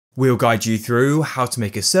We'll guide you through how to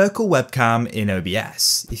make a circle webcam in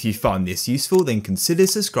OBS. If you found this useful, then consider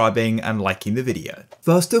subscribing and liking the video.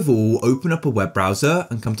 First of all, open up a web browser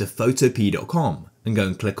and come to photop.com and go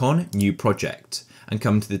and click on New Project and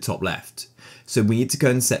come to the top left. So we need to go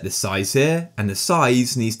and set the size here, and the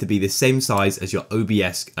size needs to be the same size as your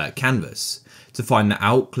OBS canvas. To find that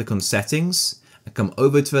out, click on Settings and come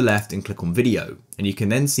over to the left and click on Video, and you can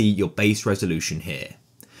then see your base resolution here.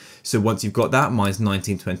 So once you've got that, mine's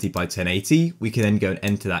 1920 by 1080, we can then go and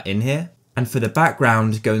enter that in here. And for the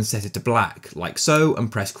background, go and set it to black, like so,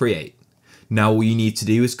 and press create. Now all you need to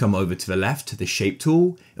do is come over to the left to the shape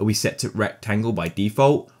tool. It'll be set to rectangle by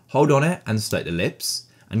default. Hold on it and select the ellipse,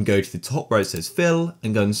 and go to the top where it says fill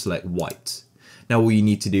and go and select white. Now all you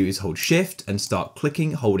need to do is hold shift and start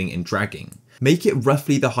clicking, holding and dragging. Make it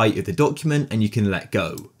roughly the height of the document and you can let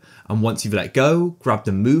go. And once you've let go, grab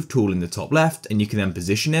the move tool in the top left and you can then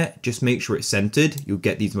position it. Just make sure it's centered, you'll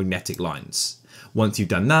get these magnetic lines. Once you've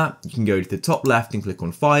done that, you can go to the top left and click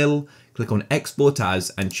on File, click on Export As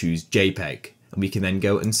and choose JPEG. And we can then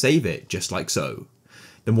go and save it just like so.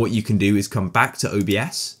 Then what you can do is come back to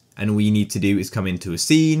OBS, and all you need to do is come into a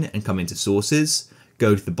scene and come into Sources,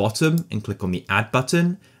 go to the bottom and click on the Add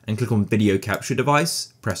button and click on Video Capture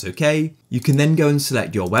Device, press OK. You can then go and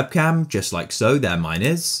select your webcam just like so, there mine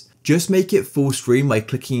is. Just make it full screen by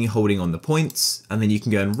clicking and holding on the points, and then you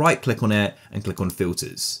can go and right click on it and click on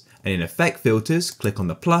Filters. And in Effect Filters, click on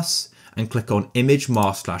the plus and click on Image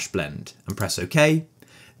Mask/Blend and press OK.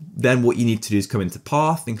 Then what you need to do is come into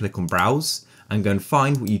Path and click on Browse and go and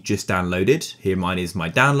find what you just downloaded. Here mine is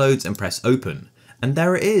my downloads, and press Open. And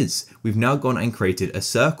there it is. We've now gone and created a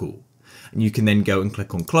circle. And you can then go and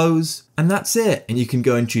click on Close, and that's it. And you can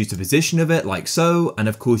go and choose the position of it like so, and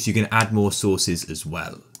of course you can add more sources as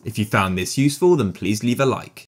well. If you found this useful, then please leave a like.